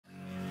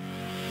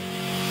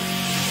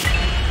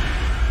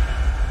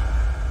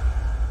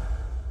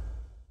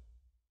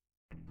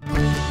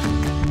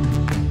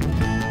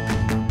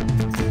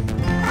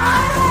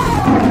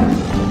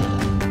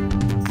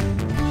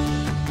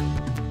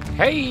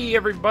Hey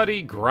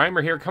everybody,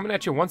 GReimer here, coming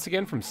at you once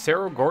again from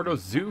Cerro Gordo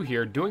Zoo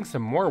here, doing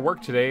some more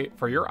work today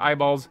for your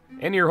eyeballs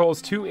and ear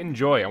holes to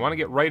enjoy. I want to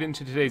get right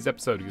into today's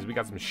episode because we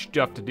got some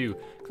stuff to do,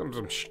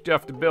 some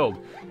stuff to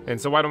build,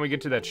 and so why don't we get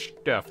to that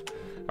stuff?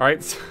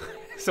 Alright,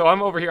 so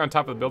I'm over here on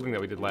top of the building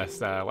that we did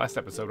last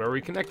episode, where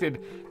we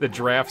connected the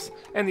giraffes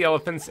and the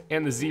elephants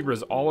and the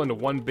zebras all into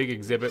one big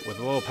exhibit with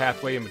a little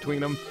pathway in between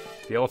them.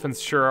 The elephants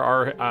sure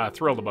are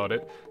thrilled about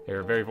it.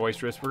 They're very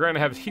boisterous. We're going to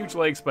have huge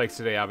leg spikes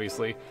today,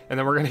 obviously, and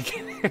then we're going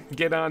to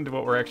get on to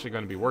what we're actually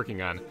going to be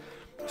working on.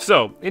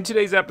 So, in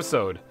today's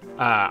episode,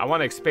 I want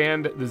to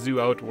expand the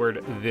zoo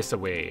outward this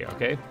way,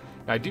 okay?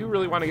 Now, I do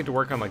really want to get to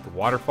work on like the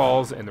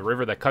waterfalls and the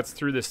river that cuts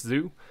through this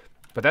zoo,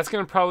 but that's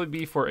going to probably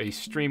be for a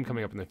stream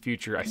coming up in the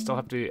future. I still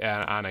have to,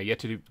 on a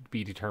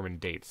yet-to-be determined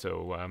date,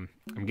 so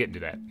I'm getting to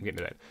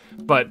that.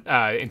 But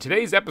in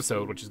today's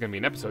episode, which is going to be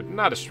an episode,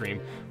 not a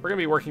stream, we're going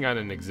to be working on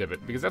an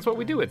exhibit, because that's what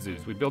we do at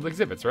zoos. We build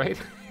exhibits, right?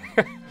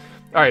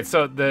 Alright,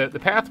 so the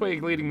pathway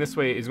leading this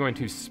way is going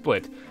to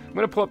split. I'm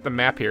going to pull up the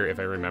map here, if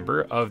I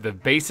remember, of the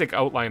basic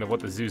outline of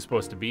what the zoo is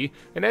supposed to be.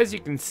 And as you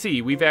can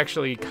see, we've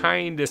actually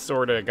kind of,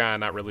 sort of,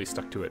 not really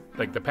stuck to it.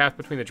 Like the path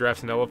between the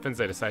giraffes and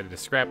elephants, I decided to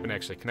scrap and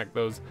actually connect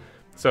those.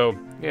 So,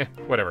 yeah,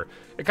 whatever.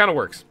 It kind of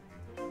works.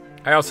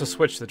 I also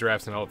switched the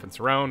giraffes and elephants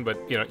around,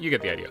 but, you know, you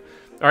get the idea.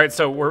 Alright,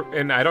 so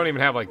and I don't even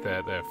have, like,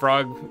 the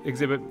frog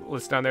exhibit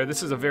list down there.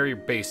 This is a very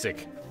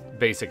basic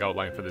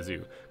outline for the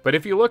zoo. But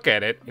if you look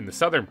at it, in the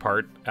southern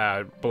part,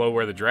 below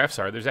where the giraffes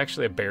are, there's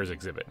actually a bears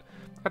exhibit.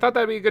 I thought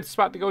that'd be a good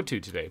spot to go to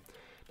today.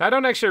 Now, I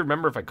don't actually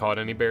remember if I caught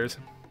any bears.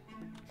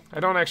 I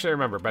don't actually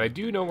remember, but I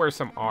do know where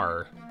some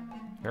are.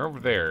 They're over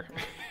there.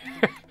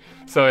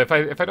 So if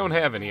I don't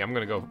have any, I'm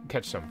gonna go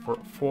catch some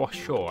for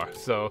sure.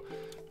 So,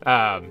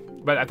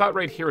 but I thought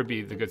right here would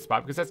be the good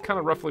spot because that's kind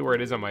of roughly where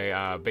it is on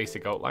my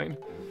basic outline.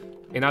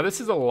 And now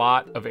this is a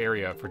lot of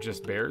area for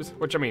just bears,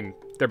 which I mean,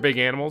 they're big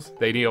animals.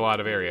 They need a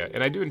lot of area,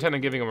 and I do intend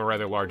on giving them a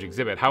rather large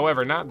exhibit.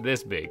 However, not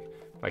this big,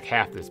 like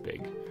half this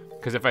big.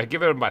 Because if I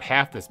give it about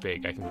half this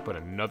big, I can put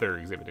another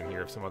exhibit in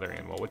here of some other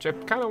animal, which I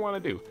kind of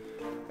want to do.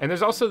 And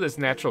there's also this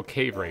natural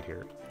cave right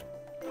here.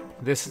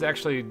 This is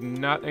actually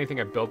not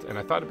anything I built, and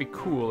I thought it'd be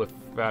cool if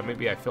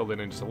maybe I filled it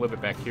in just a little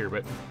bit back here,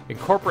 but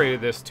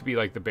incorporated this to be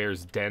like the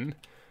bear's den.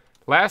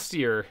 Last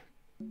year,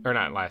 or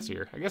not last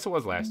year, I guess it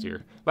was last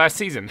year, last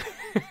season,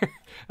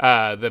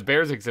 the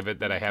bears exhibit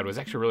that I had was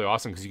actually really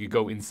awesome because you could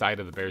go inside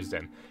of the bear's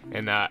den,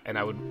 and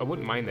I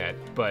wouldn't mind that,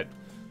 but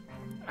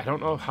I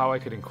don't know how I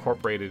could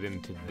incorporate it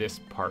into this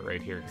part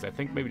right here, because I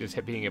think maybe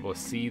just being able to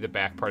see the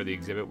back part of the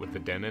exhibit with the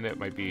den in it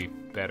might be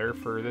better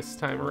for this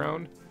time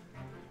around.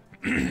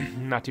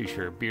 Not too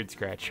sure. Beard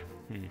scratch.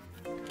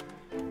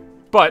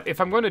 But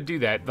if I'm going to do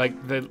that,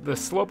 like the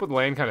slope of the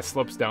land kind of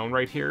slopes down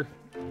right here,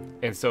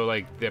 and so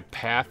like the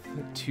path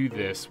to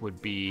this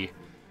would be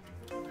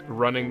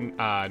running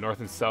north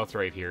and south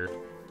right here,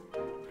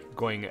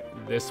 going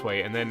this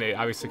way, and then they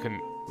obviously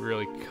couldn't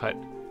really cut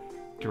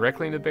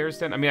directly into the bear's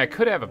den. I mean, I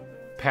could have a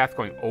path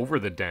going over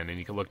the den and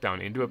you could look down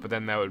into it, but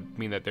then that would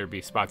mean that there'd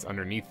be spots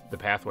underneath the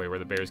pathway where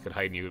the bears could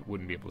hide and you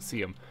wouldn't be able to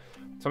see them.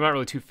 So I'm not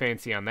really too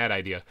fancy on that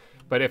idea.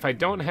 But if I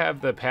don't have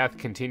the path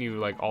continue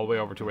like all the way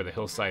over to where the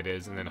hillside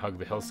is and then hug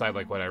the hillside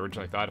like what I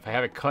originally thought, if I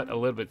have it cut a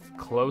little bit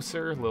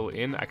closer, a little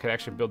in, I could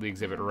actually build the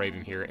exhibit right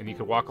in here, and you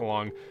could walk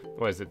along,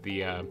 what is it,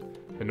 the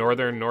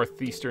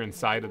northeastern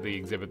side of the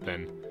exhibit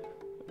then,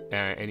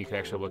 and you could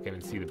actually look in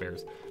and see the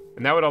bears.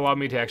 And that would allow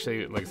me to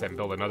actually, like I said,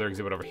 build another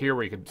exhibit over here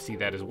where you could see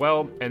that as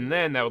well. And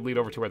then that would lead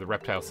over to where the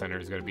reptile center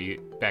is going to be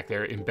back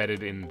there,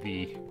 embedded in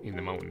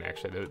the mountain.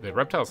 Actually, the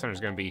reptile center is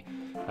going to be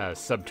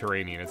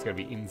subterranean. It's going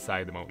to be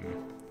inside the mountain.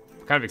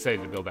 I'm kind of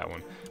excited to build that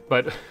one,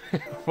 but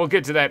we'll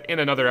get to that in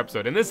another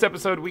episode. In this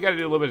episode, we got to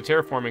do a little bit of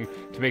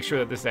terraforming to make sure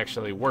that this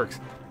actually works.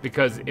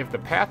 Because if the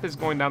path is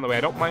going down the way,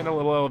 I don't mind a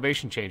little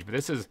elevation change, but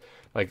this is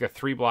like a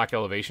 3-block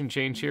elevation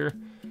change here,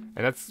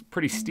 and that's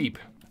pretty steep.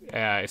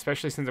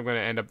 Especially since I'm going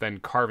to end up then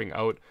carving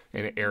out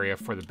an area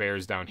for the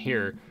bears down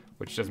here,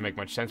 which doesn't make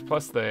much sense.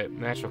 Plus the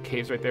natural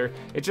caves right there,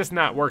 it's just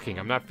not working.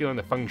 I'm not feeling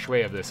the feng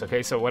shui of this,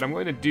 okay? So what I'm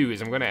going to do is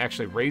I'm going to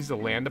actually raise the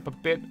land up a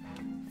bit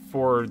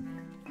for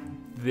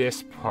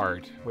this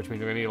part, which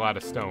means I'm going to need a lot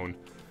of stone.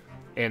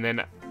 And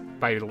then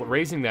by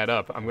raising that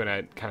up, I'm going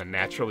to kind of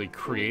naturally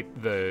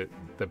create the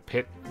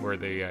pit where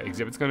the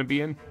exhibit's going to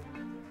be in.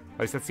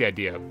 At least that's the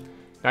idea.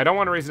 Now, I don't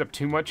want to raise it up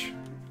too much.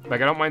 Like,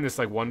 I don't mind this,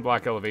 like,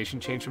 1-block elevation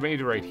change. So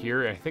maybe right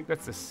here, I think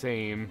that's the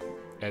same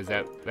as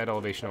that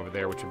elevation over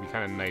there, which would be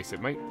kind of nice.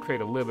 It might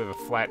create a little bit of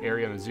a flat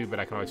area in the zoo, but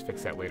I can always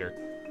fix that later.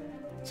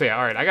 So yeah,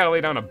 alright, I gotta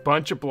lay down a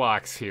bunch of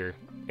blocks here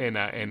and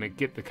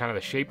get the kind of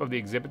the shape of the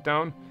exhibit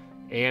down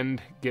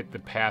and get the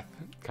path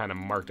kind of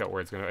marked out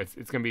where it's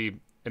gonna be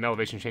an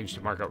elevation change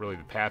to mark out really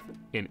the path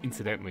and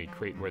incidentally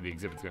create where the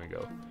exhibit's gonna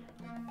go.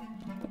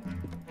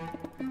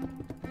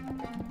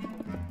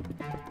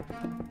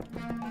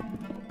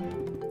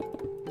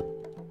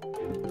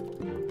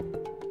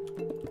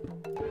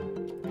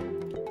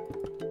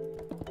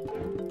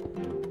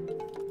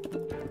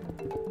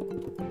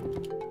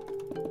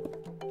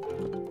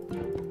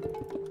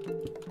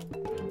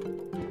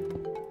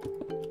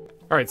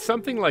 All right,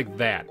 something like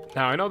that.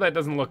 Now, I know that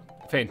doesn't look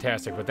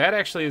fantastic, but that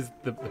actually is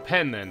the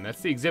pen then. That's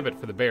the exhibit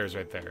for the bears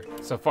right there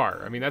so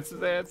far. I mean, that's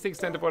the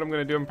extent of what I'm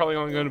going to do. I'm probably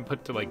only going to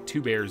put to like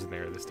 2 bears in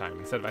there this time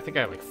instead of, I think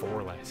I had like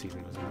 4 last season.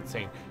 It was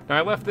insane. Now,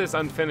 I left this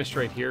unfinished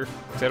right here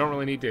because I don't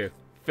really need to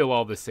fill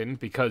all this in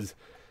because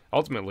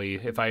ultimately,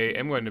 if I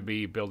am going to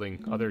be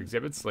building other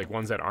exhibits, like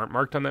ones that aren't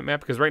marked on that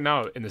map, because right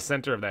now in the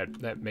center of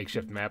that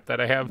makeshift map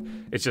that I have,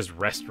 it's just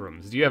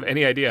restrooms. Do you have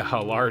any idea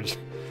how large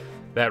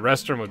that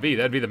restroom would be?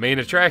 That'd be the main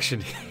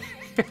attraction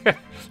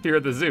here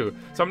at the zoo.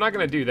 So I'm not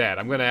going to do that.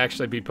 I'm going to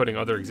actually be putting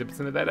other exhibits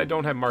into that I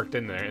don't have marked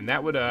in there, and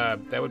that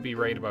would be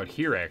right about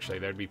here actually.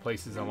 There'd be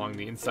places along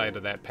the inside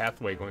of that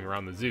pathway going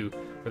around the zoo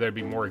where there'd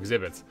be more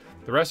exhibits.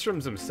 The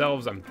restrooms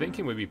themselves, I'm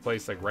thinking would be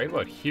placed like right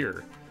about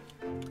here,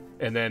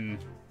 and then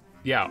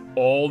yeah,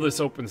 all this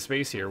open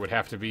space here would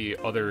have to be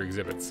other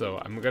exhibits.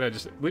 So I'm gonna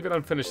just leave it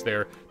unfinished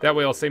there. That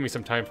way, it'll save me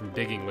some time from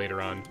digging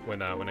later on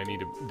when I need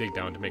to dig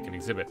down to make an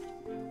exhibit.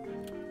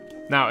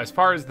 Now, as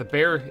far as the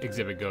bear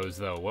exhibit goes,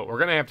 though, what we're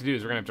gonna have to do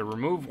is we're gonna have to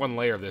remove 1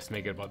 layer of this,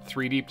 make it about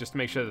 3 deep, just to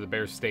make sure that the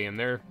bears stay in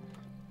there,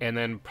 and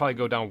then probably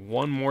go down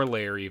 1 more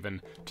layer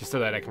even, just so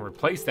that I can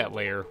replace that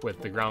layer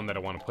with the ground that I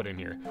want to put in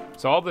here.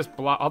 So all these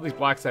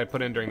blocks that I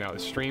put in during that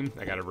stream,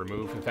 I gotta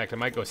remove. In fact, I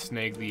might go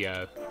snag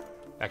the.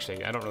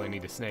 Actually, I don't really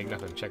need to snag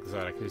nothing. Check this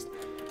out. I can just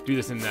do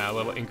this in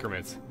little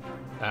increments.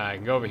 I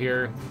can go over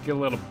here, get a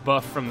little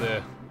buff from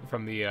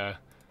the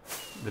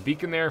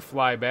beacon there,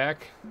 fly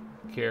back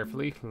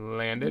carefully,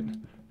 land it,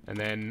 and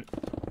then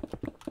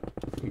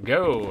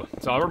go.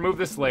 So I'll remove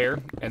this layer,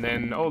 and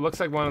then looks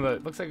like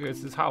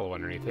this is hollow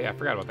underneath. Yeah, I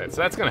forgot about that.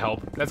 So that's gonna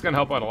help. That's gonna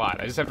help out a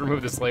lot. I just have to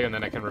remove this layer, and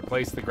then I can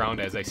replace the ground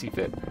as I see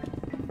fit.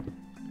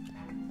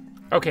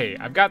 Okay,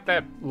 I've got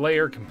that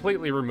layer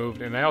completely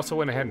removed, and I also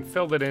went ahead and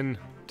filled it in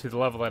to the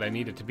level that I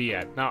need it to be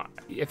at. Now,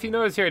 if you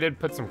notice here, I did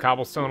put some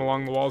cobblestone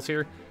along the walls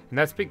here, and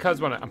that's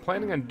because what I'm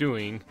planning on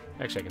doing,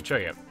 actually I can show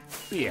you,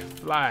 yeah,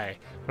 fly.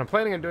 What I'm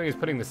planning on doing is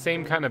putting the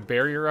same kind of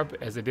barrier up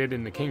as I did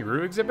in the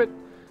kangaroo exhibit.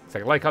 So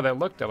I like how that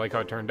looked, I like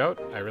how it turned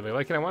out, I really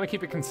like it. I want to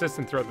keep it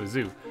consistent throughout the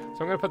zoo. So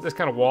I'm going to put this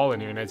kind of wall in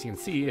here, and as you can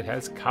see, it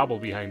has cobble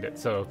behind it.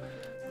 So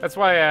that's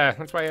why I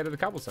added the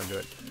cobblestone to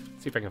it.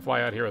 See if I can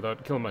fly out here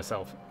without killing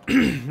myself.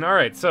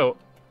 Alright, so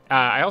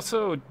I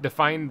also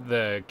defined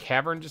the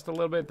cavern just a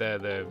little bit,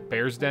 the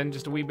bear's den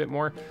just a wee bit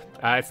more.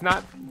 It's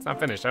not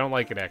finished. I don't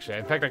like it actually.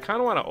 In fact, I kind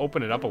of want to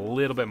open it up a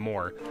little bit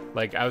more.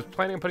 Like I was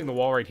planning on putting the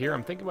wall right here.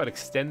 I'm thinking about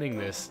extending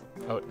this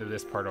out to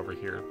this part over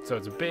here. So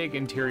it's a big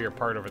interior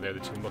part over there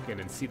that you can look in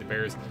and see the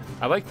bears.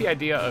 I like the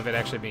idea of it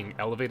actually being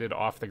elevated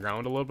off the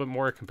ground a little bit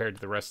more compared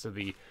to the rest of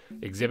the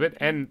exhibit.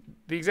 And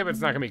the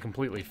exhibit's not going to be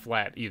completely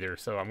flat either.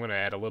 So I'm going to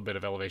add a little bit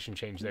of elevation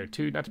change there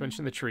too, not to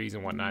mention the trees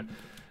and whatnot.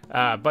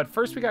 But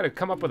first we got to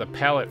come up with a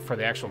palette for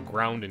the actual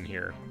ground in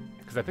here,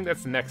 because I think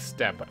that's the next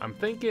step. I'm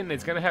thinking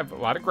it's going to have a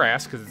lot of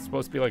grass because it's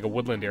supposed to be like a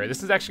woodland area.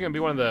 This is actually going to be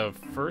one of the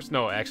first,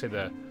 no,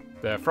 actually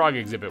the frog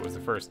exhibit was the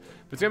first.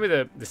 But it's going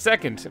to be the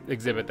second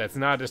exhibit that's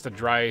not just a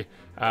dry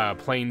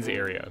plains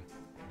area.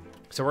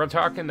 So we're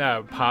talking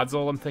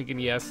podzol, I'm thinking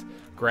yes.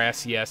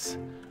 Grass, yes.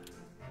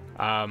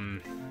 A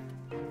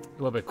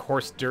little bit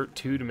coarse dirt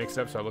too to mix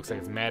it up so it looks like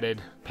it's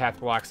matted. Path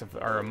blocks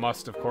are a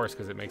must, of course,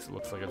 because it makes it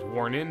look like it's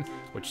worn in,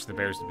 which the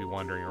bears would be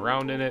wandering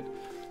around in it.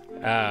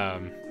 I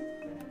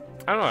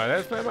don't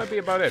know, that might be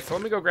about it. So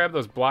let me go grab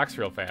those blocks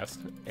real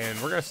fast, and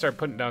we're gonna start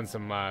putting down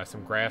some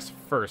grass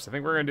first. I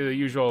think we're gonna do the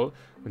usual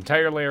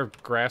entire layer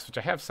of grass, which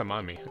I have some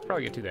on me. I'll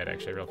probably get to that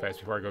actually real fast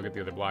before I go get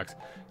the other blocks.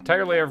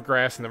 Entire layer of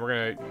grass, and then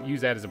we're gonna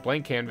use that as a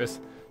blank canvas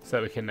so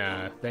that we can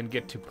then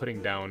get to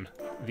putting down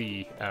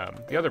the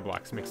other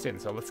blocks mixed in.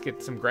 So let's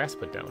get some grass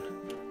put down.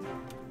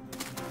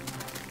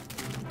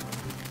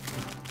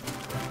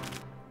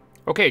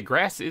 Okay,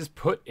 grass is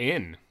put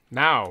in.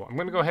 Now, I'm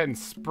going to go ahead and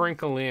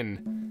sprinkle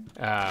in,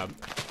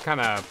 kind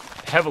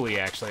of heavily,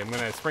 actually. I'm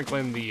going to sprinkle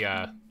in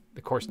the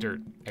coarse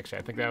dirt. Actually,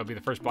 I think that would be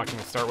the first block I'm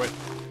going to start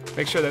with.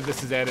 Make sure that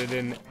this is added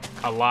in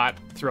a lot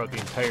throughout the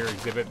entire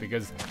exhibit,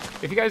 because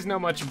if you guys know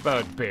much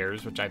about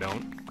bears, which I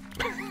don't,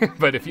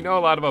 but if you know a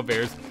lot about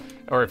bears,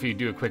 or if you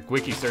do a quick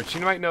wiki search,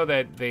 you might know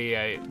that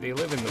they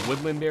live in the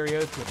woodland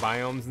areas, the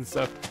biomes and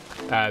stuff.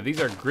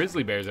 These are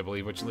grizzly bears, I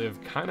believe, which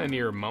live kind of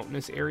near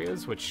mountainous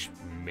areas, which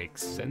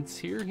makes sense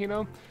here, you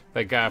know?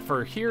 Like,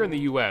 for here in the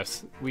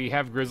U.S., we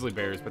have grizzly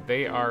bears, but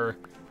they are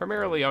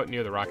primarily out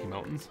near the Rocky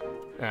Mountains.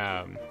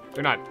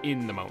 They're not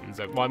in the mountains.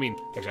 Well, I mean,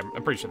 actually,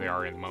 I'm pretty sure they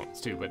are in the mountains,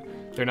 too, but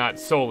they're not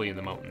solely in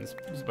the mountains.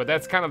 But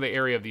that's kind of the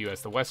area of the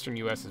U.S. The western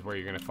U.S. is where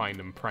you're going to find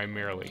them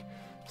primarily.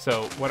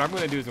 So what I'm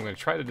going to do is I'm going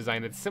to try to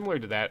design it similar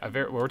to that.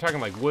 We're talking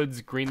like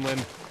woods,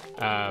 Greenland,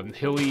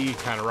 hilly,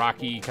 kind of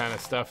rocky kind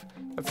of stuff.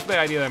 That's the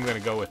idea that I'm going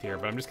to go with here.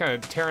 But I'm just kind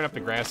of tearing up the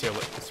grass here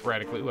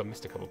sporadically. Ooh, I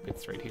missed a couple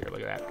bits right here.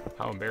 Look at that.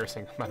 How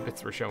embarrassing my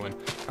bits were showing.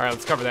 All right,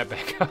 let's cover that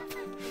back up.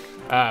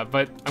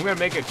 But I'm going to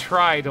make it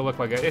try to look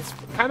like it. It's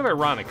kind of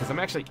ironic because I'm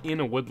actually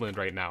in a woodland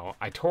right now.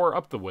 I tore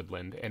up the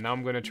woodland, and now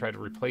I'm going to try to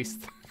replace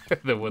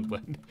the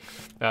woodland.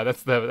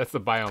 That's the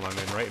biome I'm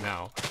in right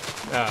now.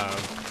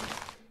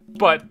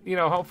 But, you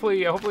know,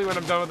 hopefully when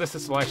I'm done with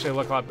this will actually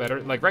look a lot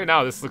better. Like, right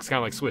now, this looks kind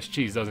of like Swiss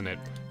cheese, doesn't it?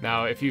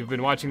 Now, if you've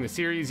been watching the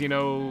series, you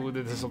know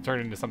that this will turn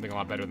into something a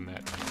lot better than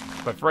that.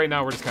 But for right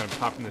now, we're just kind of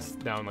popping this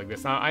down like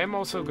this. Now, I am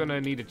also going to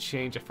need to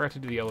change. I forgot to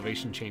do the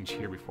elevation change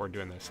here before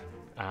doing this.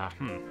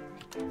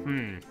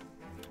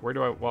 Where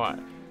do I... Well,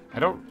 I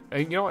don't...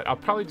 You know what? I'll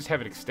probably just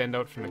have it extend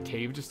out from the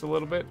cave just a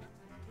little bit.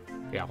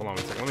 Yeah, hold on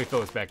a second. Let me fill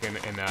this back in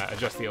and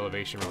adjust the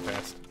elevation real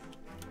fast.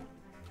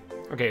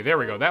 Okay, there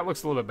we go. That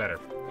looks a little bit better.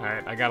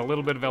 Alright, I got a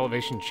little bit of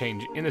elevation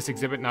change in this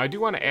exhibit. Now, I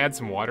do want to add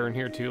some water in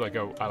here, too, like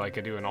I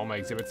do in all my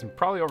exhibits. And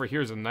probably over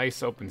here is a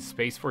nice open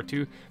space for it,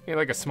 too. Maybe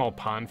like a small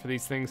pond for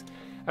these things.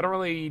 I don't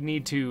really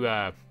need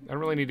to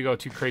go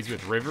too crazy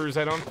with rivers,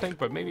 I don't think,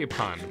 but maybe a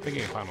pond. I'm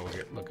thinking a pond will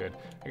look good.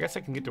 I guess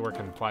I can get to work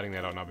on plotting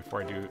that out now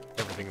before I do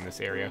everything in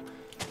this area.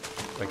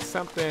 Like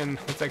something...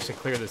 Let's actually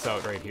clear this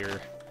out right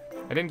here.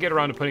 I didn't get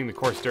around to putting the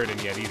coarse dirt in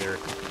yet either.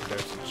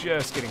 That's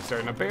just getting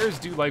started. Now, bears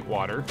do like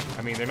water.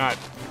 I mean, they're not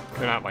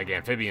like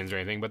amphibians or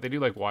anything, but they do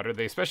like water.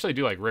 They especially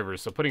do like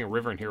rivers, so putting a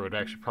river in here would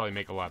actually probably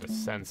make a lot of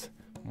sense,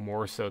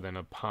 more so than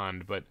a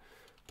pond. But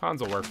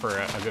ponds will work for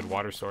a good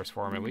water source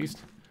for them, at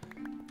least.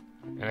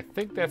 And I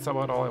think that's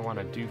about all I want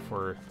to do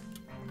for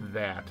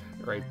that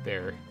right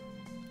there.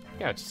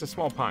 Yeah, just a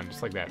small pond,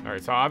 just like that. All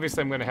right, so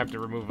obviously I'm going to have to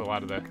remove a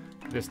lot of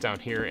this down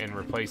here and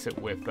replace it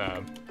with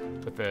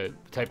the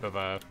type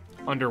of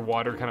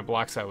underwater kind of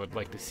blocks I would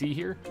like to see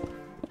here.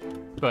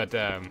 But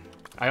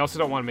I also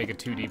don't want to make it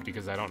too deep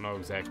because I don't know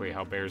exactly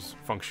how bears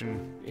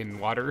function in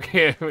water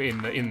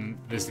in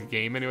this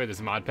game anyway,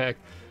 this mod pack,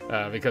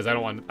 because I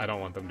don't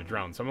want them to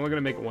drown. So I'm only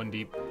going to make it one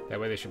deep. That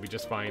way they should be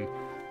just fine.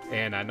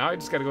 And now I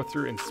just got to go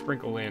through and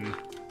sprinkle in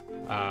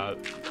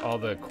all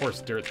the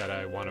coarse dirt that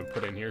I want to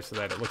put in here so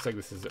that it looks like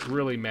this is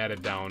really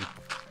matted down.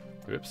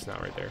 Oops,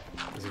 not right there.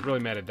 This is really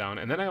matted down.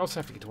 And then I also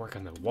have to get to work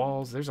on the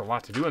walls. There's a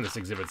lot to do on this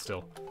exhibit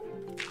still.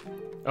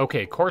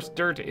 Okay, coarse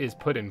dirt is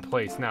put in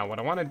place. Now, what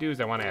I want to do is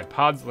I want to add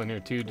podzol in here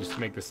too, just to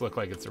make this look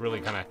like it's a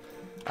really kind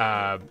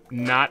of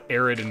not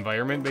arid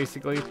environment,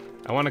 basically.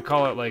 I want to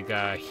call it like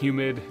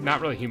humid,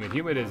 not really humid.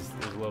 Humid is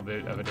a little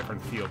bit of a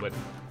different feel, but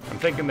I'm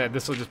thinking that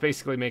this will just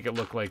basically make it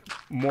look like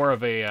more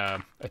of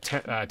a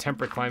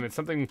temperate climate,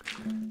 something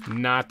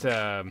not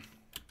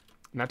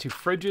too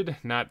frigid,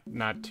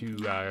 not too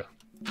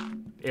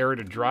arid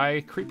or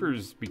dry.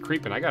 Creepers be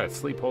creeping. I gotta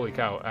sleep. Holy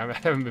cow! I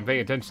haven't been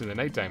paying attention to the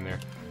nighttime there.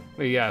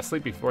 Yeah,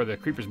 sleep before the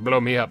creepers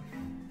blow me up.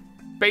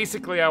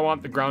 Basically, I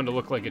want the ground to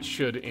look like it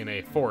should in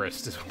a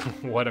forest, is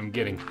what I'm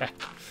getting at.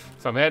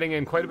 So I'm adding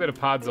in quite a bit of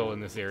podzol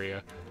in this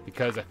area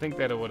because I think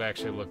that it would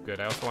actually look good.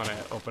 I also want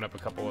to open up a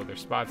couple other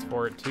spots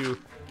for it too,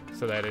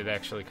 so that it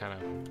actually kind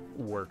of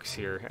works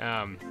here.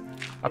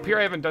 Up here,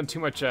 I haven't done too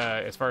much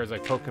as far as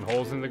like poking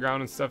holes in the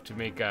ground and stuff to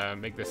make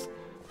this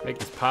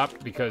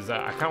pop, because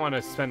I kind of want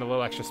to spend a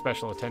little extra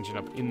special attention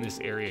up in this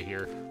area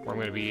here where I'm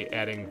going to be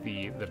adding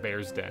the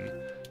bear's den.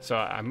 So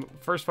I'm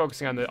first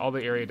focusing on all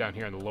the area down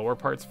here in the lower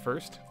parts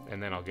first,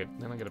 and then I'll get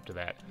up to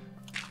that.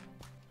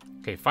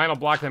 Okay, final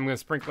block that I'm going to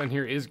sprinkle in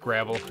here is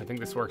gravel. I think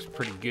this works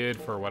pretty good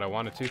for what I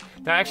wanted to.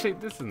 Now, actually,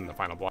 this isn't the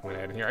final block I'm going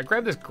to add in here. I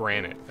grabbed this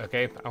granite,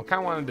 okay? I kind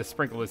of wanted to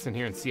sprinkle this in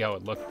here and see how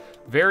it looked.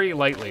 Very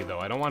lightly, though.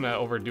 I don't want to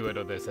overdo it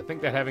with this. I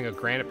think that having a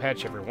granite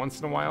patch every once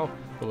in a while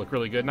will look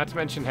really good. Not to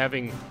mention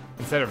having,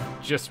 instead of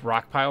just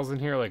rock piles in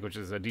here, like which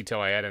is a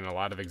detail I add in a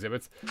lot of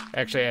exhibits,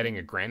 actually adding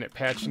a granite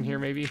patch in here,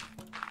 maybe.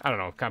 I don't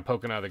know, kind of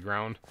poking out of the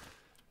ground.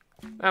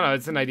 I don't know,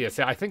 it's an idea.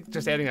 So I think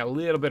just adding a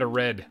little bit of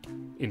red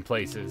in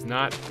places,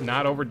 not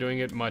overdoing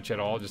it much at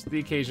all, just the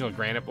occasional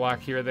granite block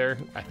here or there,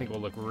 I think will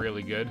look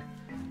really good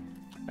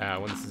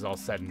when this is all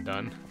said and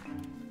done.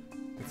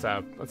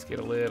 Let's get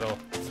a little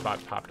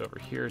spot popped over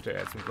here to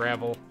add some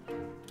gravel.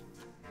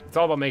 It's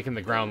all about making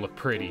the ground look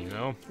pretty, you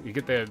know? You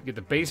get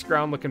the base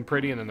ground looking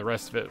pretty, and then the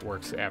rest of it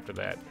works after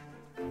that.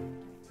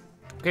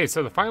 Okay,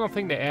 so the final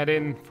thing to add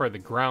in for the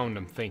ground,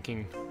 I'm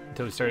thinking,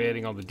 until we start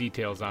adding all the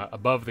details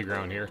above the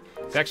ground here,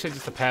 it's actually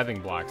just a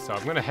pathing block. So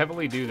I'm going to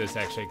heavily do this,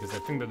 actually, because I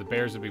think that the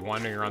bears would be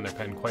wandering around their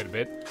pen quite a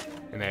bit,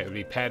 and that would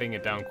be padding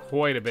it down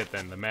quite a bit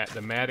then. The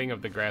matting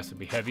of the grass would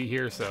be heavy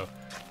here, so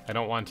I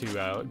don't want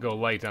to go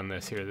light on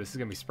this here. This is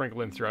going to be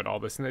sprinkled in throughout all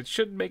this, and it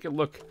should make it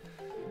look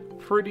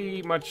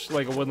pretty much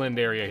like a woodland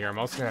area here. I'm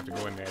also going to have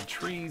to go in and add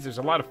trees. There's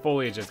a lot of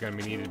foliage that's going to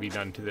be needed to be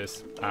done to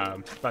this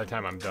by the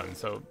time I'm done.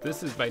 So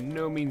this is by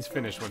no means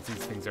finished once these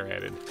things are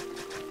added.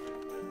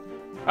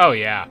 Oh,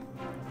 yeah.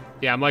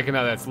 Yeah, I'm liking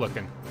how that's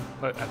looking.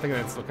 I think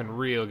that's looking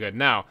real good.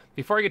 Now,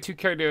 before I get too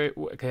carried away,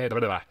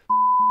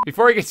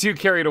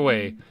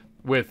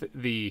 with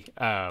the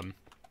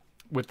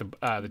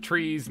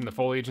trees and the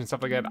foliage and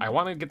stuff like that, I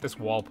want to get this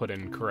wall put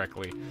in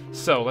correctly.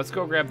 So let's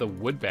go grab the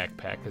wood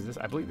backpack, because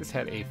I believe this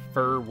had a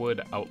fir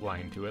wood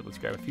outline to it. Let's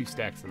grab a few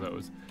stacks of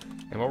those.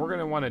 And what we're going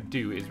to want to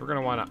do is we're going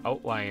to want to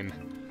outline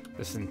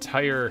this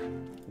entire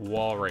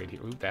wall right here.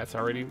 Ooh, that's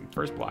already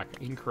first block,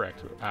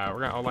 incorrect. We're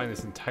going to outline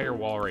this entire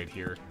wall right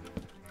here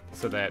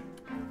so that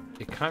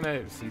it kind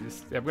of, see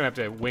this, I'm going to have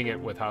to wing it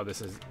with how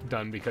this is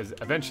done, because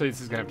eventually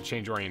this is going to have to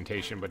change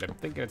orientation, but I'm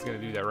thinking it's going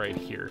to do that right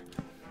here.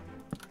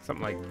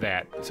 Something like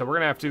that. So we're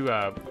gonna have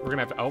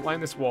to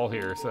outline this wall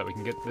here so that we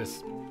can get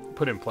this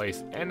put in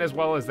place. And as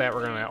well as that,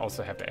 we're gonna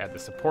also have to add the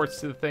supports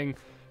to the thing,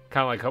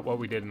 kind of like what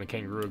we did in the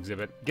kangaroo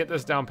exhibit. Get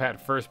this down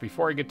pat first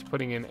before I get to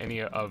putting in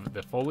any of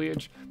the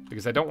foliage,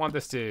 because I don't want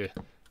this to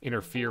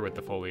interfere with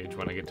the foliage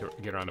when I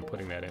get around to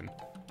putting that in.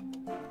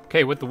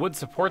 Okay, with the wood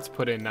supports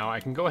put in now, I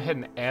can go ahead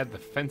and add the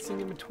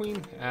fencing in between.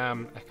 I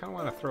kind of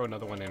want to throw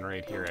another one in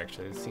right here,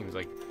 actually. It seems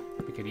like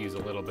we could use a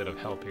little bit of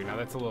help here. Now,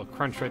 that's a little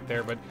crunch right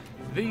there, but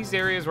these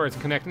areas where it's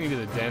connecting to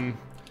the den,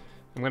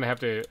 I'm going to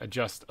have to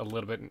adjust a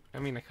little bit. I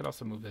mean, I could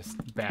also move this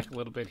back a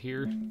little bit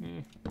here.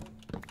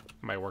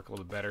 Might work a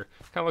little bit better.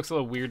 Kind of looks a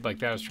little weird like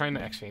that. I was trying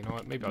to, actually, you know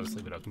what? Maybe I'll just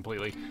leave it up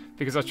completely,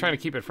 because I was trying to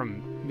keep it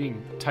from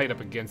being tight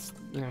up against...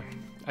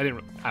 I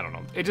don't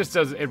know. It just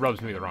does, it rubs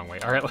me the wrong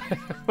way. All right,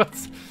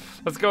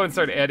 let's go and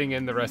start adding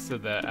in the rest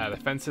of the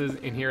fences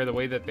in here the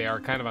way that they are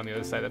kind of on the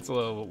other side. That's a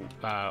little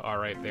all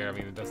right there. I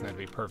mean, it doesn't have to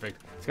be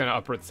perfect. It's going to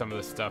uproot some of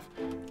this stuff.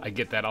 I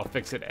get that. I'll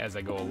fix it as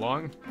I go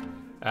along.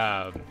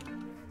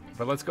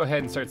 But let's go ahead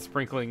and start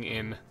sprinkling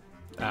in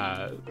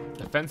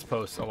the fence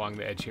posts along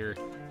the edge here.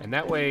 And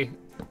that way,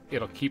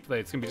 it'll keep,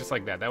 it's going to be just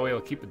like that. That way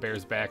it'll keep the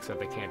bears back so that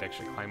they can't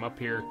actually climb up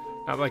here.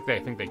 Not like I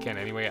think they can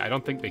anyway. I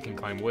don't think they can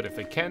climb wood. If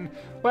they can,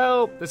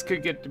 well, this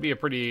could get to be a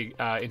pretty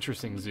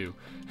interesting zoo.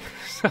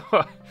 So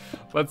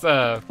let's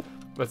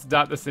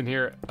dot this in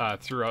here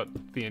throughout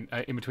the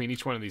in between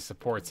each one of these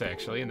supports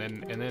actually, and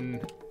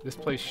then this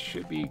place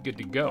should be good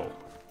to go.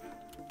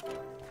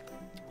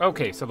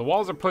 Okay, so the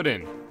walls are put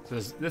in. So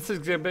this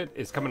exhibit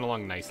is coming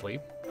along nicely.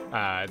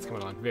 It's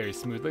coming along very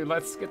smoothly.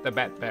 Let's get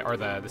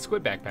the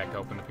squid backpack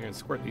open up here and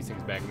squirt these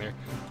things back in there.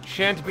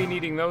 Shan't be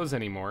needing those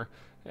anymore.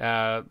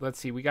 Let's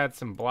see, we got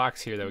some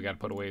blocks here that we got to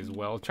put away as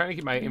well. Trying to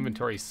keep my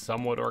inventory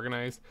somewhat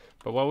organized,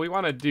 but what we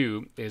want to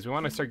do is we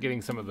want to start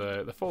getting some of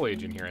the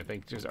foliage in here, I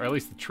think, or at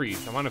least the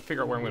trees. I want to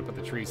figure out where I'm going to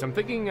put the trees. I'm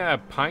thinking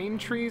pine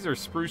trees or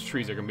spruce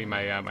trees are going to be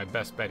my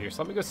best bet here,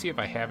 so let me go see if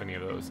I have any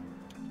of those.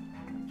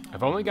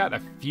 I've only got a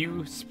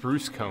few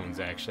spruce cones,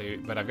 actually,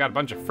 but I've got a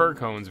bunch of fir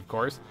cones, of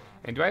course.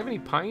 And do I have any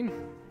pine?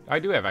 I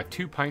do have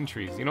 2 pine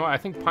trees. You know what? I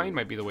think pine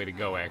might be the way to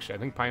go, actually. I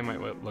think pine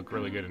might look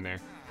really good in there.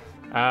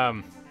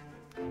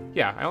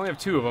 Yeah, I only have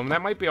 2 of them.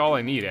 That might be all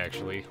I need,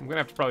 actually. I'm going to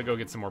have to probably go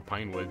get some more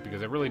pine wood,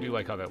 because I really do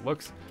like how that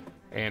looks.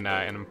 And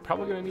I'm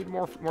probably going to need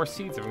more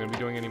seeds if I'm going to be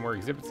doing any more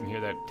exhibits in here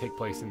that take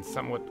place in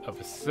somewhat of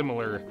a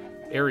similar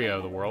area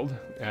of the world.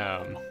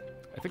 I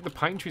think the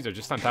pine trees are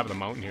just on top of the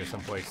mountain here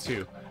someplace,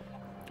 too.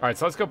 Alright,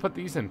 so let's go put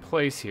these in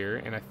place here,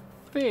 and I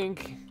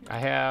think I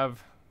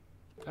have...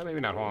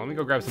 maybe not, hold on, let me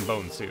go grab some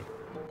bones, too.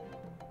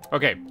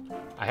 Okay,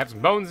 I have some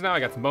bones now,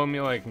 I got some bone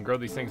meal, I can grow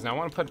these things. Now I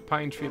want to put a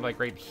pine tree, like,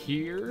 right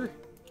here.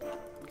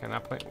 Can I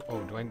plant... Oh,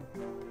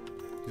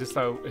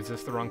 is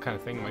this the wrong kind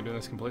of thing? Am I doing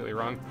this completely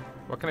wrong?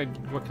 What can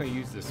I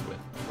use this with?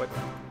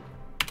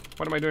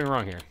 What am I doing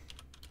wrong here?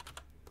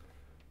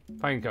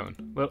 Pine cone.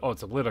 Oh,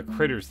 it's a little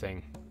critters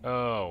thing.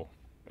 Oh.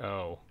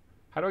 How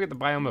do I get the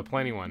biome of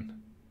plenty one?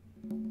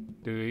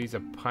 Do these a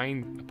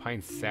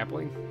pine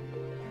sapling?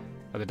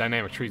 Oh, the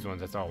dynamic trees ones,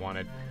 that's all I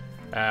wanted.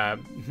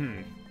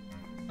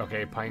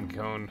 Okay, pine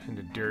cone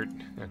into dirt.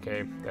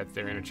 Okay,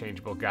 they're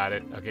interchangeable, got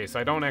it. Okay, so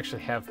I don't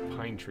actually have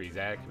pine trees.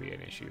 That could be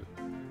an issue.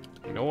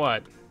 You know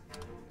what?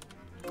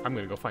 I'm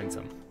gonna go find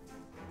some.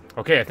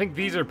 Okay, I think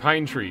these are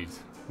pine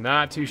trees.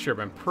 Not too sure,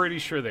 but I'm pretty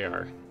sure they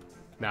are.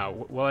 Now,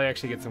 will I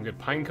actually get some good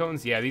pine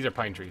cones? Yeah, these are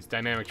pine trees,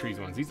 dynamic trees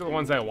ones. These are the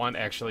ones I want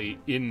actually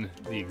in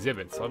the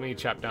exhibit. So let me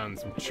chop down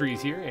some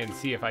trees here and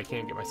see if I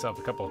can't get myself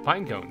a couple of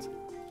pine cones.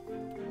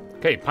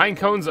 Okay, pine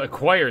cones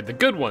acquired, the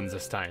good ones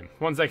this time.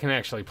 Ones I can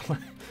actually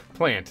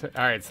plant.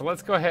 All right, so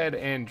let's go ahead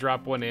and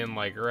drop one in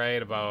like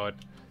right about,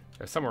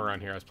 somewhere around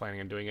here I was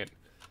planning on doing it.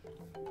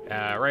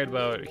 Right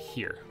about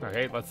here.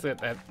 Okay, let's let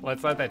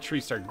that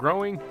tree start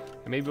growing,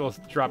 and maybe we'll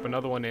drop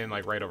another one in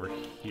like right over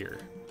here.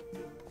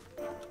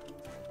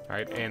 All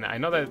right, and I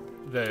know that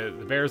the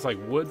bears like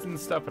woods and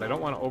stuff, but I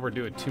don't want to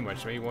overdo it too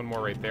much. Maybe one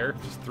more right there.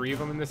 Just 3 of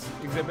them in this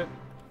exhibit.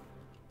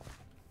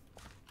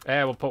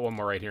 And we'll put one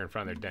more right here in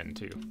front of their den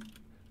too.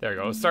 There we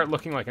go. Let's start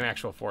looking like an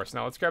actual forest.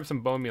 Now let's grab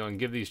some bone meal and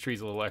give these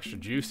trees a little extra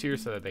juice here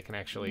so that they can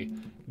actually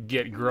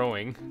get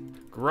growing.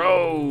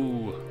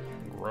 Grow!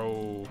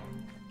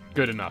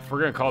 Good enough.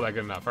 We're going to call that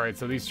good enough. All right,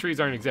 so these trees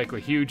aren't exactly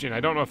huge, and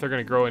I don't know if they're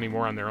going to grow any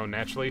more on their own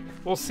naturally.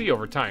 We'll see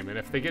over time, and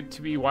if they get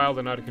to be wild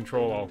and out of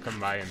control, I'll come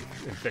by and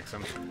fix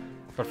them.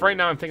 But for right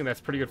now, I'm thinking that's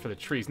pretty good for the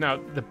trees. Now,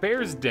 the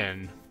bear's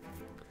den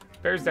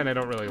I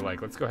don't really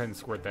like. Let's go ahead and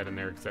squirt that in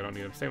there because I don't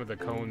need them. Same with the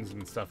cones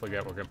and stuff like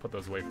that. We're going to put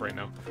those away for right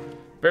now.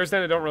 Bear's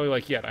den I don't really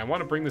like yet. I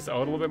want to bring this out a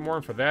little bit more,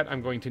 and for that,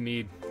 I'm going to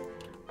need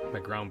my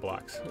ground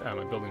blocks,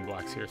 my building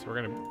blocks here. So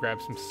we're going to grab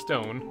some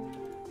stone,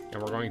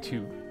 and we're going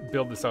to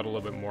build this out a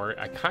little bit more.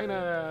 I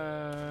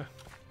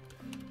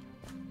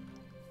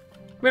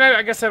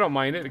guess I don't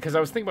mind it, because I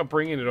was thinking about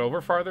bringing it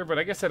over farther, but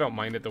I guess I don't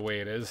mind it the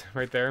way it is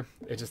right there.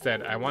 It's just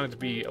that I want it to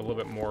be a little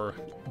bit more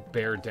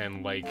bear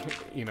den-like,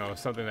 you know,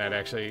 something that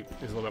actually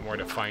is a little bit more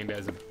defined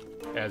as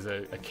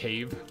a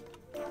cave,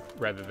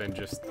 rather than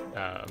just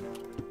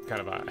kind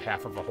of a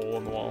half of a hole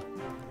in the wall.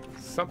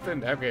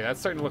 something. Okay, that's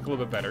starting to look a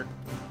little bit better.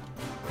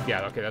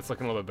 Yeah, okay, that's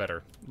looking a little bit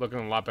better. Looking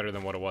a lot better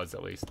than what it was,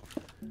 at least.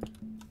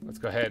 Let's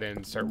go ahead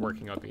and start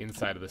working out the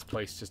inside of this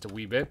place just a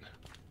wee bit.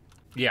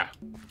 Yeah.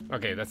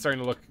 Okay, that's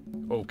starting to look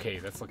okay.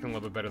 That's looking a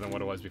little bit better than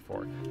what it was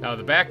before. Now,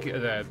 the back,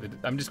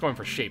 I'm just going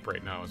for shape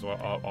right now is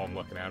all I'm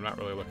looking at. I'm not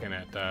really looking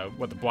at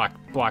what the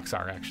blocks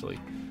are, actually.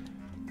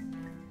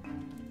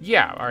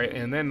 Yeah, all right,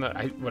 and then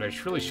what I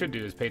really should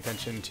do is pay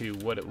attention to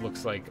what it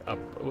looks like up,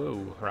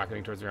 ooh,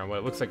 rocketing towards the ground, what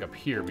it looks like up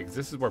here, because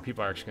this is where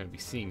people are actually going to be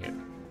seeing it.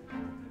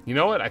 You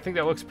know what? I think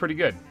that looks pretty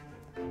good.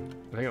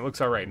 I think it looks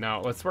all right. Now,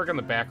 let's work on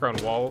the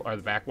background wall, or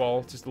the back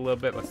wall, just a little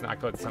bit. Let's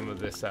knock out some of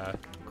this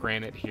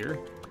granite here.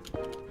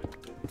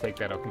 Take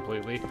that out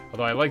completely.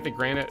 Although I like the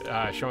granite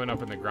showing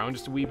up in the ground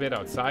just a wee bit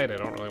outside. I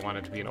don't really want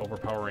it to be an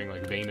overpowering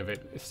like vein of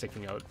it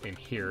sticking out in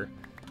here.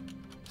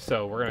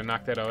 So we're gonna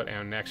knock that out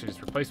and actually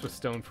just replace with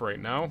stone for right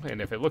now.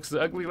 And if it looks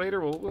ugly later,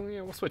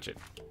 we'll switch it.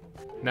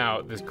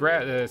 Now this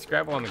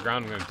gravel on the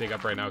ground I'm gonna dig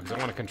up right now because I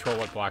want to control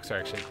what blocks are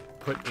actually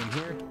put in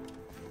here.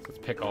 So let's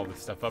pick all this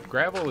stuff up.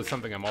 Gravel is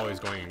something I'm always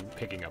going and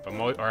picking up.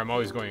 I'm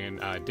always going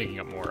and digging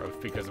up more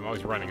of because I'm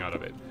always running out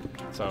of it.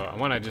 So I'm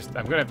gonna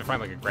have to find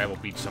like a gravel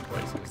beach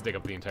someplace and just dig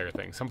up the entire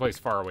thing, someplace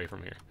far away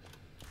from here.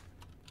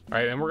 All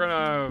right, and we're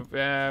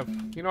gonna,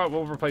 you know what,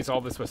 we'll replace all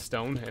this with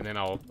stone, and then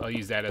I'll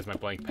use that as my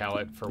blank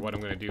palette for what I'm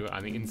gonna do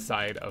on the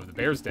inside of the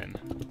bear's den.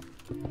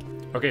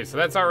 Okay, so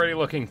that's already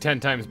looking 10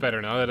 times better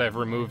now that I've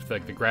removed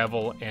like the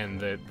gravel and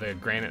the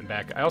granite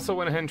back. I also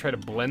went ahead and tried to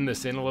blend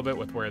this in a little bit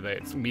with where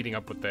it's meeting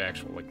up with the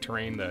actual like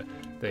terrain, the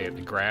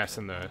grass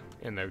and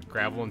the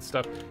gravel and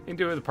stuff,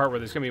 into the part where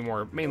there's gonna be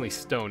more mainly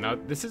stone. Now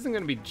this isn't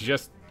gonna be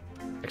just.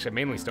 Actually,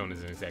 mainly stone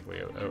isn't exactly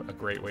a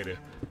great way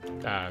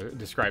to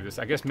describe this.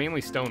 I guess mainly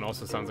stone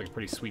also sounds like a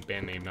pretty sweet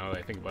band name now that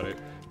I think about it.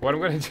 What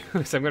I'm going to do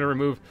is I'm going to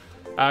remove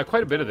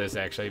quite a bit of this,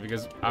 actually,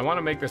 because I want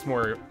to make this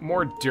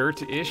more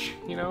dirt-ish,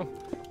 you know,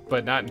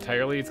 but not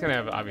entirely. It's going to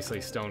have,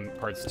 obviously, stone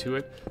parts to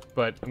it,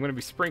 but I'm going to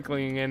be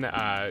sprinkling in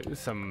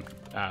some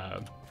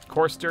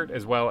coarse dirt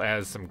as well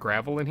as some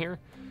gravel in here.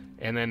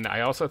 And then I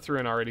also threw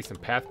in already some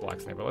path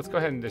blocks in there, but let's go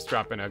ahead and just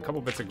drop in a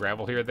couple bits of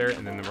gravel here or there,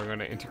 and then we're going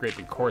to integrate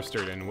the coarse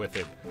dirt in with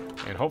it.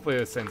 And hopefully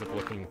this ends up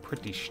looking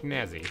pretty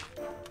snazzy.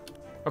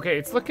 Okay,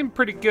 it's looking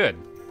pretty good.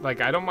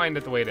 Like, I don't mind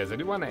it the way it is. I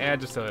do want to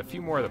add just a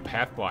few more of the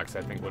path blocks,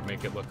 I think would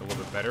make it look a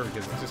little bit better,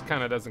 because it just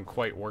kind of doesn't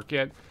quite work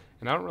yet.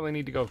 And I don't really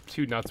need to go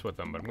too nuts with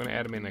them, but I'm going to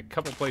add them in a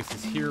couple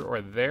places here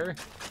or there.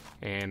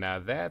 And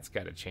that's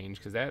got to change,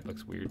 because that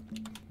looks weird.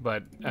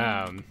 But,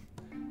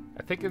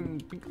 I think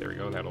there we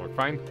go, that'll work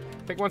fine.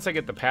 I think once I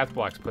get the path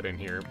blocks put in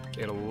here,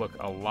 it'll look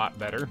a lot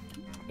better.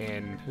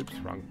 And, oops,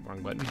 wrong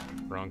button,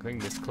 wrong thing,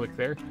 misclick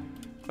there.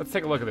 Let's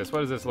take a look at this. What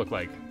does this look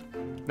like?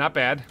 Not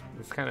bad.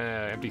 It's kind of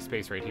empty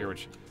space right here,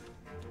 which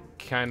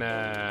kind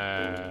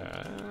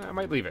of, I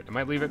might leave it. I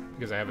might leave it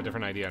because I have a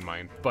different idea in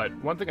mind. But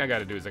one thing I got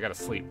to do is I got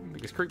to sleep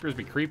because creepers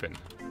be creeping.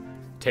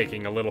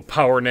 Taking a little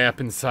power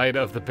nap inside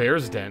of the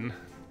bear's den.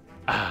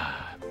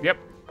 Yep.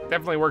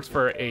 Definitely works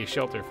for a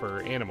shelter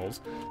for animals,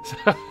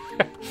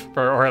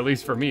 or at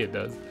least for me it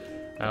does.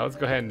 Let's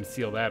go ahead and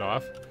seal that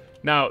off.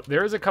 Now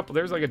there's like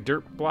a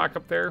dirt block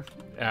up there,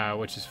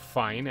 which is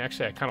fine.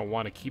 Actually, I kind of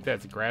want to keep that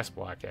as a grass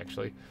block.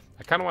 Actually,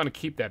 I kind of want to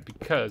keep that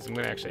because I'm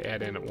going to actually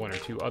add in one or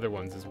two other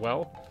ones as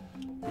well.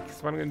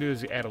 Because what I'm going to do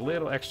is add a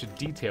little extra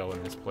detail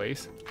in this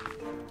place.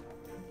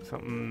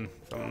 Something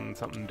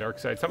dark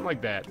side, something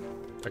like that.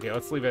 Okay,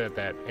 let's leave it at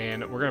that.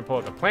 And we're going to pull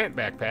out the plant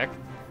backpack.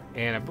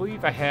 And I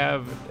believe I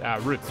have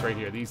roots right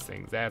here, these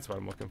things. That's what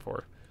I'm looking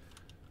for.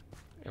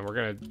 And we're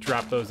going to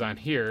drop those on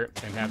here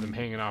and have them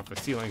hanging off the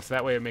ceiling. So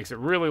that way it makes it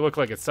really look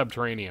like it's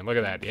subterranean. Look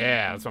at that.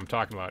 Yeah, that's what I'm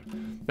talking about.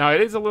 Now, it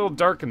is a little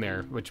dark in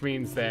there, which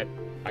means that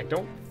I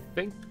don't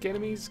think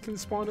enemies can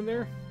spawn in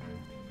there.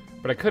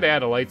 But I could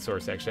add a light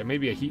source, actually.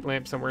 Maybe a heat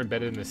lamp somewhere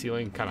embedded in the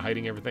ceiling, kind of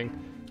hiding everything.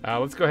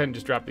 Let's go ahead and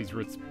just drop these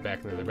roots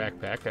back into the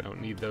backpack. I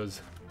don't need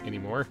those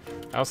anymore.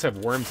 I also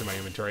have worms in my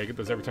inventory. I get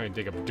those every time I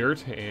dig up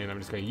dirt, and I'm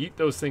just going to yeet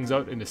those things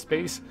out into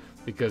space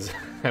because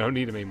I don't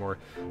need them anymore.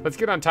 Let's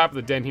get on top of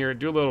the den here,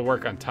 do a little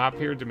work on top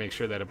here to make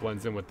sure that it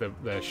blends in with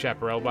the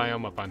chaparral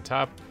biome up on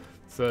top.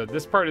 So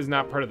this part is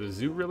not part of the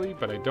zoo really,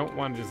 but I don't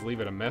want to just leave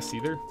it a mess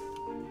either.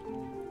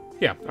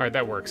 Yeah, all right,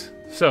 that works.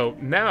 So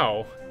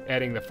now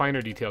adding the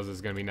finer details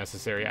is going to be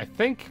necessary. I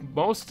think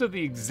most of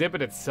the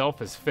exhibit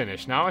itself is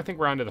finished. Now I think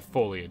we're on to the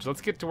foliage. Let's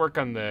get to work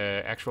on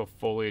the actual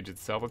foliage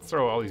itself. Let's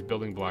throw all these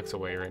building blocks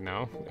away right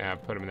now.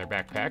 Put them in their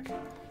backpack.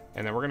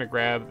 And then we're going to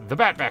grab the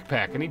bat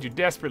backpack. I need you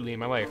desperately in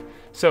my life.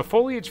 So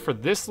foliage for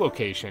this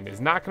location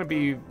is not going to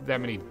be that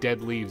many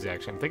dead leaves,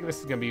 actually. I'm thinking this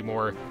is going to be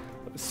more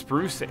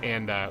spruce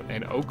and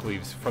oak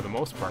leaves for the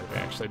most part,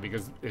 actually,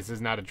 because this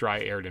is not a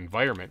dry, arid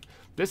environment.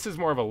 This is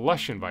more of a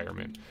lush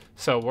environment.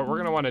 So what we're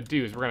going to want to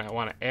do is we're going to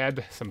want to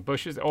add some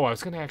bushes. Oh, I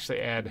was going to actually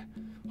add...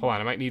 Hold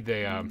on, I might need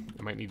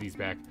these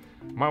back.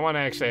 I might want to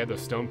actually add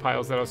those stone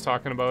piles that I was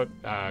talking about.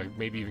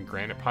 Maybe even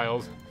granite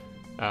piles.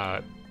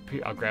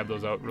 I'll grab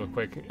those out real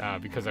quick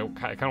because I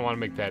kind of want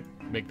to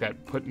make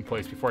that put in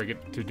place before I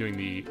get to doing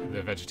the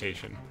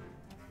vegetation.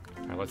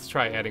 All right, let's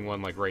try adding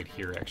one like right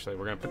here, actually.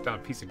 We're going to put down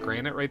a piece of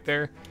granite right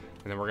there,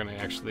 and then we're going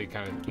to actually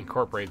kind of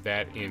incorporate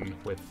that in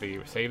with the,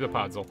 save the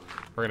podzol.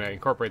 We're going to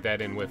incorporate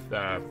that in with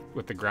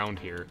the ground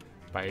here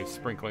by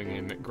sprinkling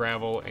in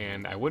gravel,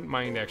 and I wouldn't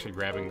mind actually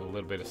grabbing a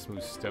little bit of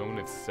smooth stone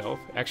itself.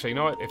 Actually, you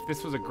know what? If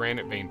this was a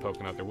granite vein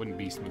poking out, there wouldn't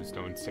be smooth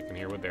stone sticking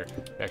here, would there?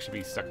 It'd actually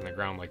be stuck in the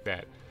ground like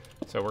that.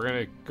 So we're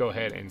going to go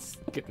ahead and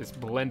get this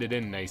blended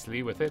in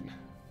nicely with it.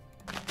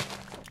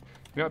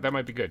 You know what? That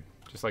might be good.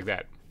 Just like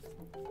that.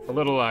 A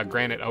little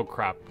granite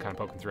outcrop kind of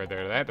poking through right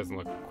there. That doesn't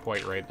look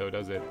quite right, though,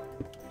 does it?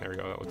 There we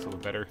go. That looks a little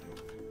better.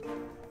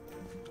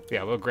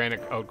 Yeah, a little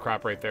granite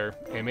outcrop right there.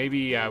 And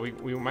maybe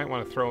we might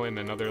want to throw in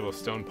another little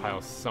stone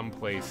pile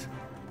someplace.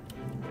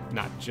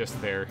 Not just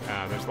there.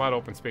 There's a lot of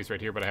open space right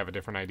here, but I have a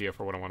different idea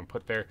for what I want to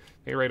put there.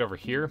 Maybe right over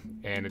here.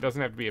 And it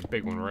doesn't have to be a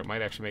big one, or it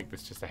might actually make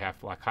this just a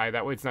half block high.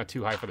 That way it's not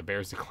too high for the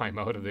bears to climb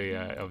out of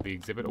the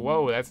exhibit.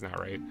 Whoa, that's not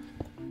right.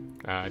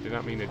 I did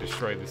not mean to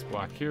destroy this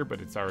block here, but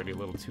it's already a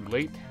little too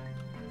late.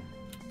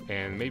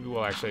 And maybe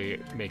we'll actually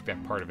make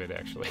that part of it,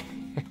 actually.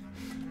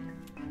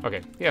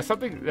 Okay, yeah,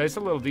 something, that's a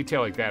little detail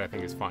like that I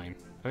think is fine.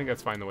 I think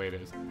that's fine the way it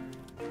is.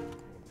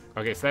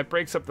 Okay, so that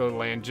breaks up the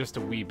land just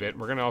a wee bit.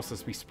 We're going to also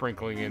be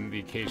sprinkling in the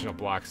occasional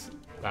blocks.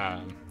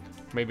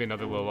 Maybe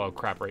another little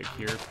outcrop right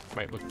here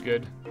might look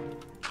good.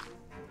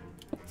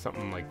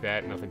 Something like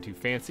that, nothing too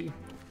fancy.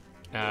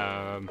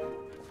 Yeah,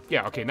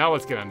 okay, now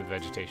let's get on to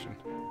vegetation.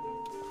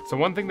 So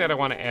one thing that I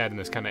want to add in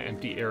this kind of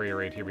empty area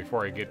right here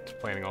before I get to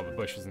planting all the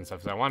bushes and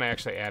stuff is I want to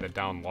actually add a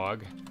down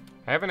log.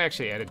 I haven't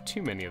actually added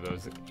too many of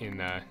those in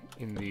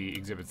the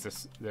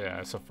exhibits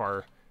so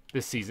far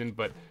this season,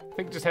 but I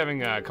think just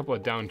having a couple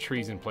of down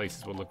trees in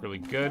places would look really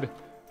good.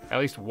 At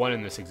least one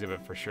in this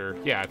exhibit for sure.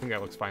 Yeah, I think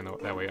that looks fine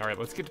that way. All right,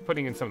 let's get to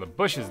putting in some of the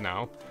bushes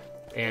now.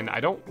 And I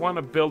don't want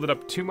to build it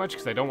up too much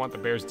because I don't want the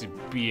bears to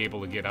be able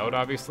to get out,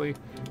 obviously.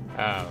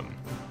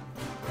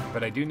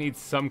 But I do need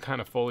some kind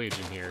of foliage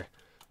in here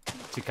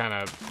to kind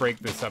of break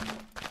this up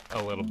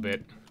a little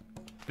bit.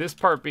 This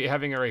part,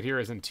 having it right here,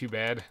 isn't too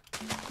bad,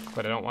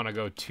 but I don't want to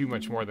go too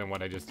much more than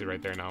what I just did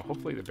right there now.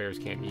 Hopefully the bears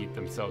can't eat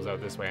themselves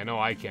out this way. I know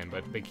I can,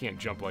 but they can't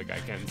jump like I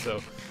can,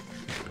 so...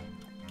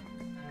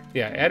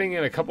 Yeah, adding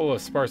in a couple of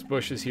sparse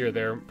bushes here or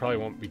there probably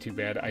won't be too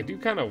bad. I do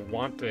kind of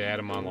want to add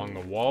them along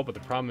the wall, but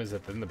the problem is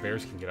that then the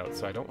bears can get out,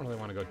 so I don't really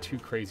want to go too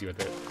crazy with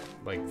it,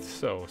 like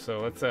so. So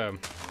let's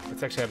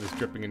actually have this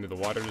dripping into the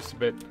water just a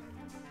bit.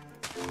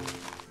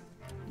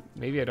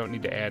 Maybe I don't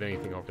need to add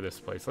anything over this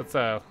place.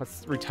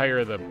 Let's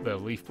retire the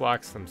leaf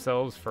blocks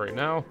themselves for right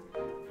now.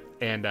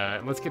 And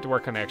let's get to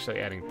work on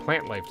actually adding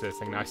plant life to this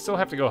thing. Now, I still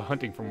have to go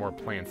hunting for more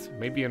plants.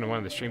 Maybe in one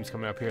of the streams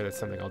coming up here, that's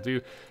something I'll do.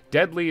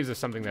 Dead leaves is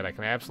something that I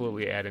can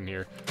absolutely add in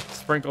here.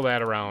 Sprinkle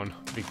that around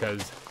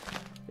because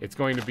it's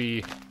going to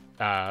be...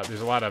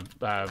 there's a lot of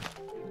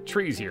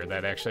trees here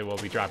that actually will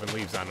be dropping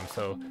leaves on them.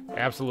 So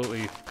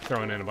absolutely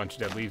throwing in a bunch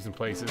of dead leaves in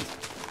places.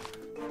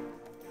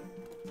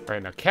 All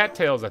right, now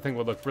cattails I think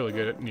would look really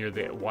good near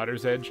the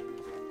water's edge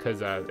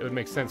because it would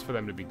make sense for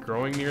them to be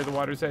growing near the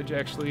water's edge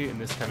actually in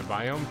this kind of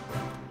biome.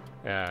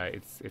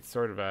 It's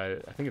sort of I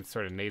think it's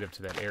sort of native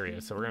to that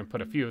area, so we're gonna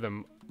put a few of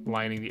them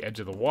lining the edge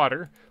of the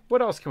water.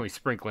 What else can we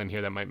sprinkle in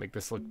here that might make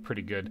this look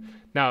pretty good?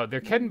 Now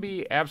there can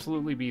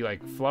absolutely be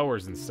like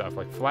flowers and stuff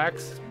like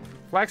flax.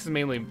 Flax is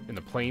mainly in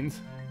the plains,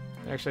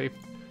 actually.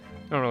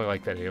 I don't really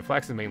like that area.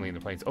 Flax is mainly in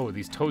the plains. Oh,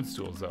 these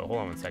toadstools though. Hold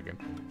on one second.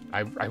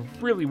 I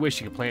really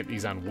wish you could plant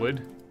these on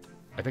wood.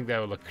 I think that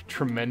would look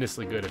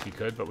tremendously good if you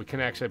could, but we can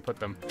actually put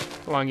them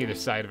along either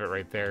side of it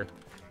right there.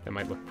 That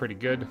might look pretty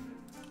good.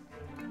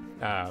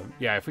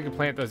 Yeah, if we could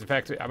plant those, in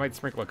fact, I might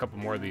sprinkle a couple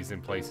more of these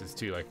in places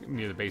too, like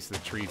near the base of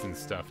the trees and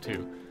stuff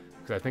too,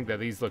 because I think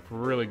that these look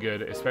really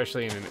good,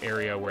 especially in an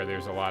area where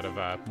there's a lot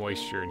of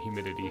moisture and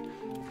humidity,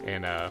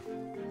 and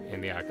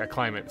yeah, a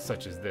climate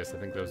such as this. I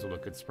think those will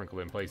look good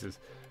sprinkled in places.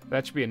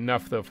 That should be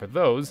enough though for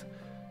those.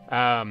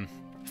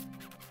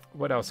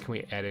 What else can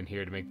we add in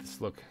here to make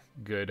this look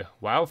good?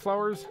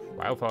 Wildflowers?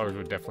 Wildflowers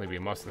would definitely be a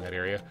must in that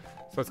area.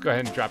 So let's go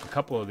ahead and drop a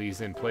couple of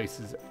these in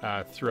places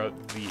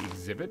throughout the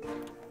exhibit.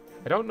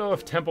 I don't know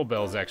if temple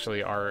bells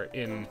actually are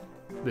in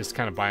this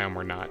kind of biome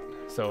or not,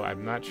 so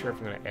I'm not sure if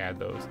I'm going to add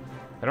those.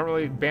 I don't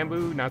really...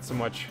 Bamboo, not so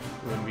much.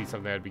 It wouldn't be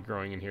something I'd be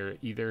growing in here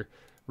either.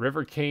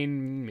 River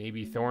cane,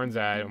 maybe thorns.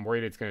 I'm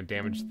worried it's going to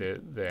damage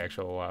the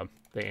actual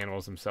the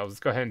animals themselves. Let's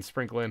go ahead and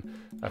sprinkle in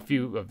a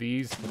few of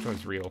these. Which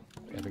one's real?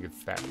 I think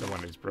it's the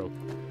one that's broke.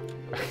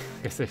 I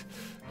guess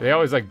they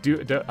always like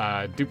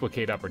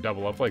duplicate up or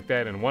double up like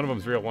that, and one of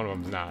them's real, one of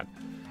them's not.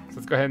 So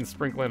let's go ahead and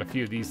sprinkle in a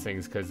few of these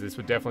things because this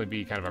would definitely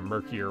be kind of a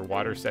murkier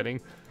water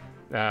setting.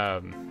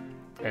 But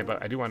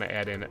I do want to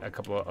add in a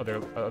couple of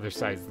other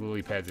sized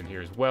lily pads in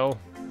here as well,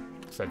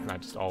 so it's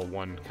not just all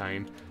one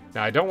kind.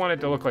 Now I don't want it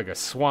to look like a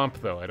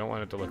swamp though. I don't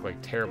want it to look like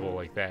terrible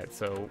like that.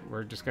 So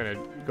we're just gonna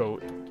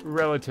go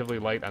relatively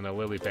light on the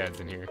lily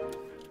pads in here.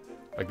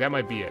 Like that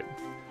might be it.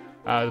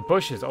 The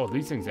bushes. Oh,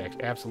 these things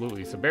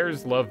absolutely. So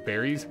bears love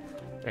berries,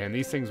 and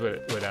these things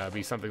would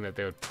be something that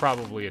they would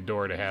probably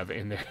adore to have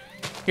in their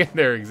in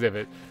their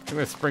exhibit. I'm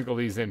gonna sprinkle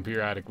these in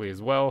periodically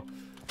as well.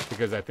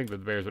 because I think that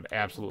the bears would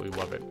absolutely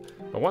love it.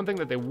 But one thing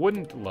that they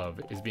wouldn't love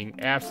is being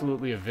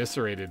absolutely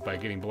eviscerated by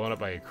getting blown up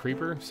by a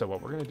creeper. So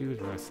what we're gonna do is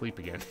we're gonna sleep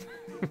again.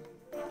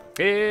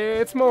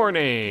 It's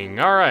morning.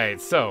 All right,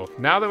 so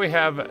now that we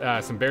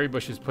have some berry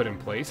bushes put in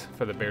place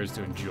for the bears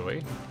to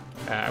enjoy,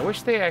 I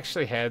wish they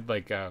actually had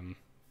like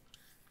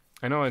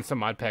I know in some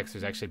mod packs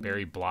there's actually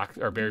berry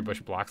bush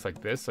blocks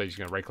like this, so you're just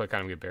gonna right click on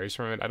them and get berries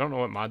from it. I don't know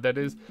what mod that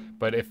is,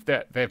 but if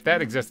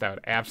that exists, I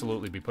would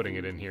absolutely be putting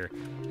it in here.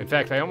 In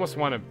fact, I almost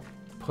want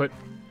to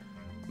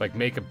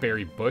make a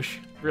berry bush,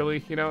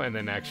 really, you know, and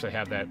then actually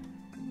have that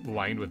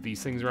lined with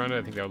these things around it.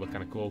 I think that would look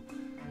kind of cool.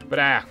 But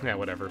yeah,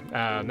 whatever.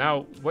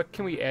 Now, what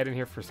can we add in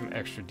here for some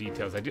extra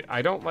details?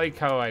 I don't like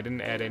how I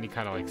didn't add any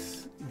kind of like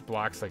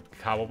blocks, like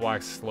cobble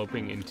blocks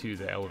sloping into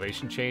the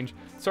elevation change.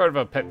 Sort of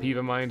a pet peeve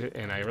of mine,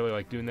 and I really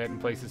like doing that in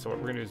places. So what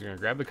we're gonna do is we're gonna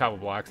grab the cobble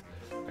blocks,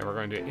 and we're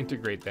going to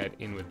integrate that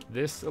in with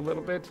this a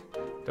little bit.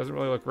 Doesn't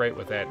really look right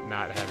with that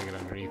not having it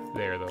underneath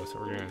there though. So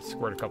we're gonna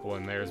squirt a couple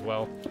in there as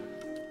well.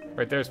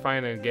 Right there's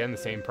fine, and again, the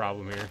same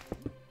problem here.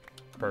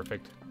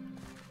 Perfect.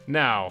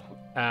 Now,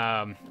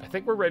 I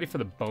think we're ready for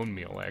the bone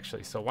meal,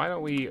 actually. So why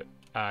don't we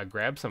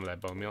grab some of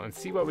that bone meal and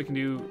see what we can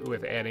do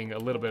with adding a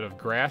little bit of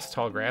grass,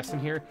 tall grass in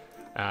here.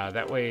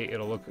 That way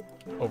it'll look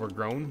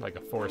overgrown like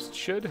a forest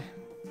should.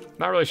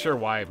 Not really sure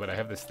why, but I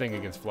have this thing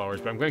against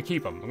flowers, but I'm going to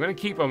keep them. I'm going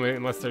to keep them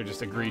unless they're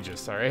just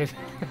egregious, all right?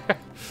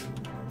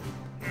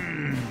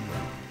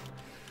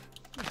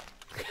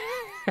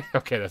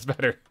 Okay, that's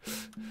better.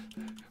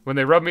 When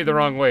they rub me the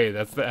wrong way,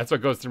 that's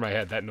what goes through my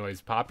head. That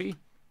noise. Poppy,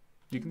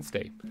 you can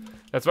stay.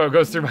 That's what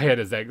goes through my head,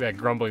 is that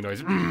grumbling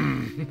noise.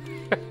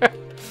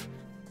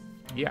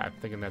 Yeah, I'm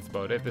thinking that's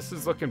about it. This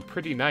is looking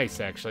pretty nice,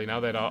 actually, now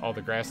that all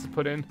the grass is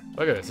put in.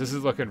 Look at this. This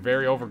is looking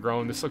very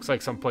overgrown. This looks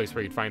like some place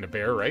where you'd find a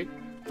bear, right?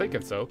 I'm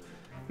thinking so.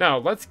 Now,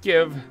 let's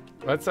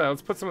put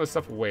some of this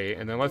stuff away,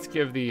 and then let's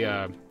give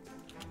the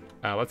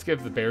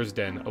bear's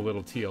den a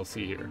little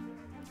TLC here.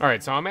 All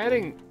right, so I'm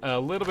adding a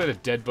little bit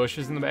of dead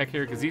bushes in the back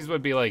here, because these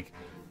would be like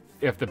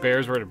if the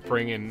bears were to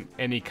bring in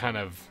any kind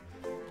of,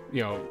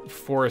 you know,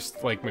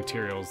 forest-like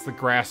materials, the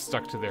grass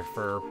stuck to their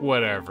fur,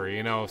 whatever,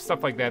 you know,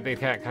 stuff like that. They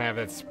kind of have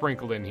that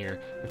sprinkled in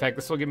here. In fact,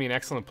 this will give me an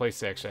excellent place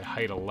to actually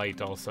hide a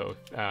light also,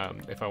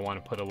 if I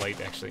want to put a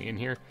light actually in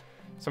here.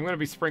 So I'm going to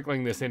be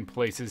sprinkling this in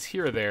places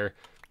here or there,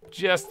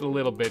 just a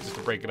little bit, just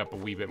to break it up a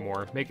wee bit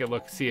more. Make it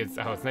look, see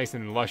how it's nice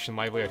and lush and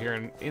lively out here,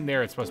 and in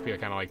there it's supposed to be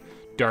kind of like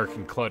dark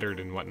and cluttered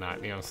and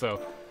whatnot, you know,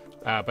 so...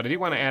 but I do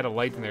want to add a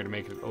light in there to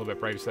make it a little bit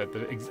brighter so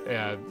that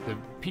the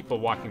people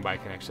walking by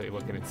can actually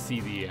look in and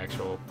see the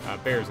actual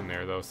bears in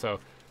there, though.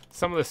 So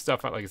some of this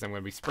stuff, like I said, I'm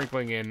going to be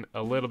sprinkling in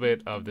a little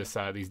bit of this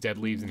these dead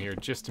leaves in here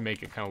just to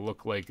make it kind of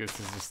look like this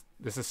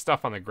is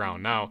stuff on the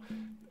ground. Now,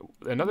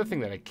 another thing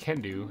that I can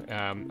do,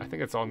 I think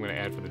that's all I'm going to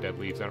add for the dead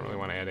leaves. I don't really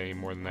want to add any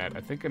more than that. I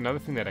think another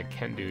thing that I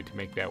can do to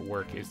make that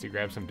work is to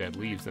grab some dead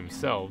leaves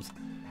themselves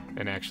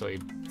and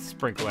actually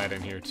sprinkle that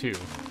in here too.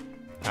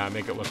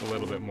 Make it look a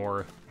little bit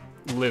more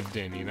lived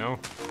in, you know.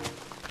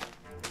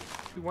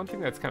 One thing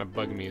that's kind of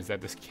bugging me is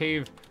that this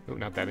cave, oh,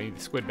 not that, I need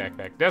the squid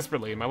backpack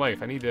desperately in my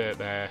life. I need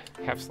the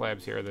half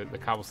slabs here, the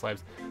cobble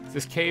slabs.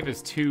 This cave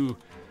is too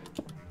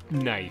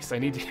nice. I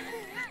need to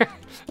I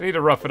need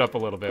to rough it up a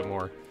little bit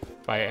more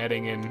by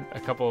adding in a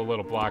couple of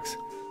little blocks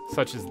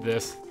such as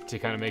this to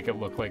kind of make it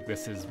look like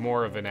this is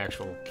more of an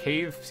actual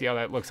cave. See how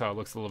that looks? How it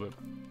looks a little bit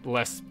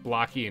less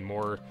blocky and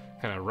more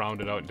kind of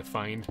rounded out and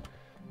defined.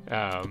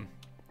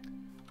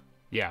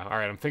 Yeah, all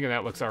right, I'm thinking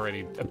that looks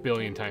already a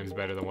billion times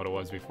better than what it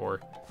was before.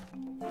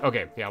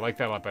 Okay, yeah, I like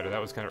that a lot better. That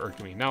was kind of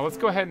irking me. Now, let's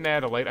go ahead and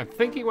add a light. I'm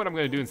thinking what I'm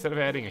going to do, instead of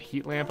adding a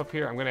heat lamp up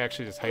here, I'm going to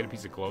actually just hide a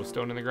piece of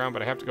glowstone in the ground,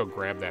 but I have to go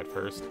grab that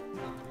first.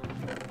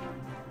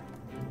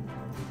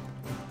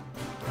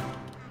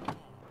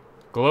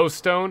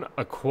 Glowstone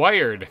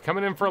acquired.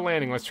 Coming in for a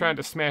landing. Let's try not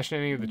to smash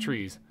any of the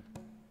trees.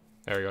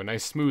 There we go,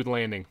 nice smooth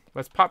landing.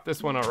 Let's pop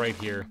this one out right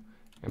here.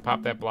 And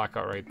pop that block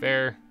out right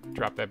there,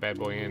 drop that bad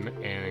boy in,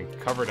 and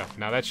cover it up.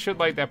 Now that should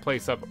light that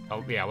place up.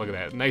 Oh, yeah, look at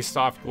that. Nice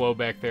soft glow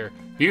back there.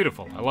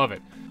 Beautiful. I love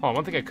it. Oh,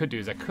 one thing I could do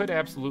is I could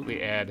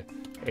absolutely add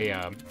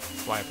a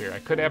slab here. I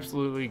could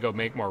absolutely go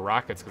make more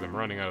rockets because I'm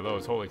running out of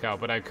those. Holy cow.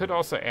 But I could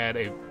also add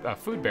a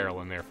food barrel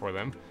in there for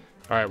them.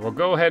 All right, we'll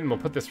go ahead and we'll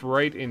put this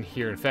right in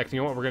here. In fact, you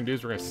know what we're going to do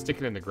is we're going to stick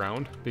it in the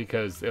ground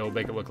because it'll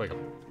make it look like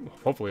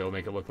hopefully it'll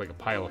make it look like a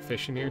pile of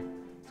fish in here.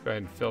 Let's go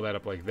ahead and fill that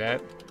up like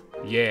that.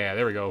 Yeah,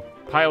 there we go.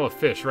 Pile of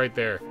fish right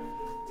there.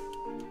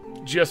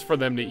 Just for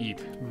them to eat.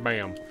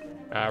 Bam.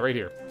 Right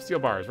here. Steel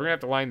bars. We're going to have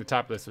to line the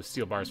top of this with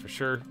steel bars for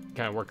sure.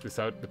 Kind of work this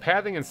out. The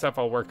pathing and stuff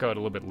I'll work out a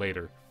little bit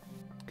later.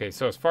 Okay,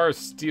 so as far as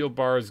steel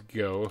bars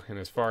go, and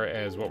as far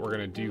as what we're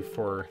going to do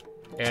for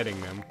adding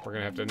them, we're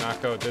going to have to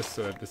knock out this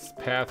so that this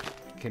path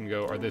can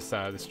go, or this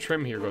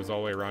trim here goes all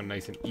the way around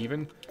nice and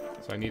even.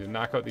 So I need to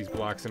knock out these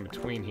blocks in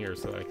between here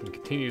so that I can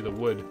continue the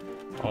wood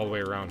all the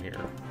way around here.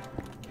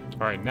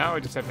 Alright, now I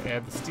just have to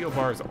add the steel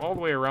bars all the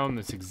way around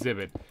this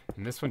exhibit,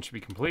 and this one should be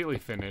completely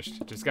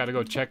finished. Just gotta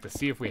go check to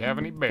see if we have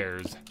any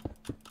bears.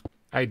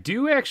 I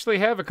do actually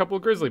have a couple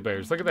of grizzly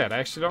bears. Look at that. I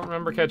actually don't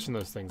remember catching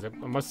those things. I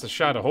must have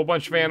shot a whole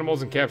bunch of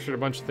animals and captured a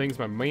bunch of things.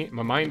 My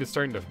mind is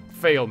starting to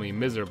fail me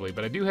miserably.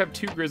 But I do have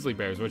 2 grizzly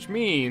bears, which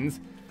means...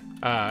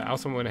 I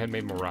also went ahead and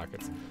made more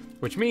rockets.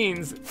 Which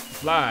means,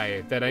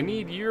 Fly, that I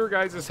need your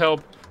guys'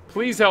 help.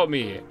 Please help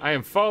me. I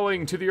am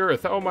falling to the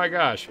earth. Oh my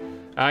gosh.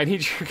 I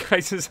need your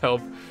guys'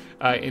 help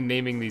in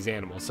naming these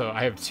animals. So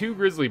I have 2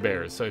 grizzly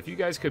bears. So if you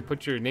guys could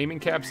put your naming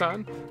caps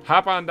on,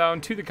 hop on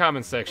down to the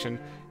comments section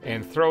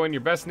and throw in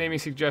your best naming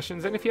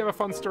suggestions. And if you have a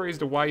fun story as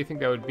to why you think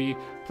that would be,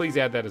 please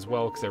add that as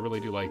well, because I really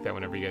do like that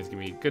whenever you guys give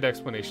me good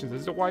explanations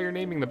as to why you're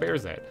naming the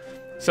bears that.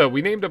 So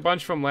we named a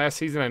bunch from last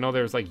season. I know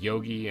there was like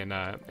Yogi and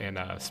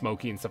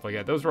Smokey and stuff like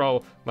that. Those were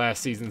all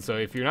last season. So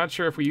if you're not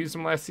sure if we used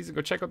them last season,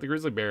 go check out the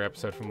grizzly bear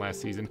episode from last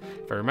season.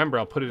 If I remember,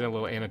 I'll put it in a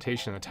little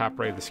annotation in the top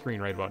right of the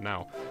screen right about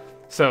now.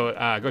 So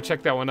go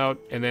check that one out,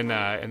 and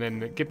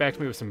then get back to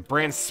me with some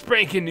brand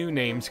spanking new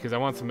names, because I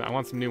want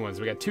some new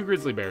ones. We got 2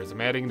 grizzly bears I'm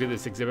adding to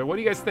this exhibit. What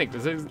do you guys think?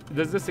 Does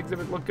this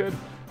exhibit look good?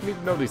 I need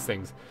to know these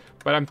things.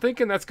 But I'm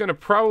thinking that's going to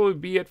probably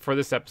be it for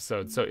this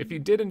episode. So if you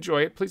did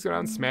enjoy it, please go down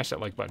and smash that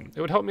like button.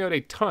 It would help me out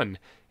a ton.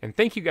 And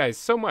thank you guys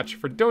so much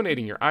for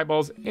donating your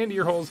eyeballs and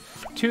ear holes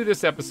to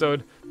this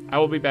episode. I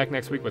will be back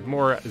next week with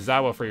more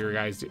ZAWA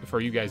for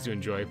you guys to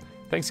enjoy.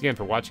 Thanks again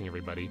for watching,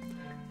 everybody,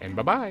 and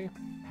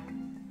bye-bye.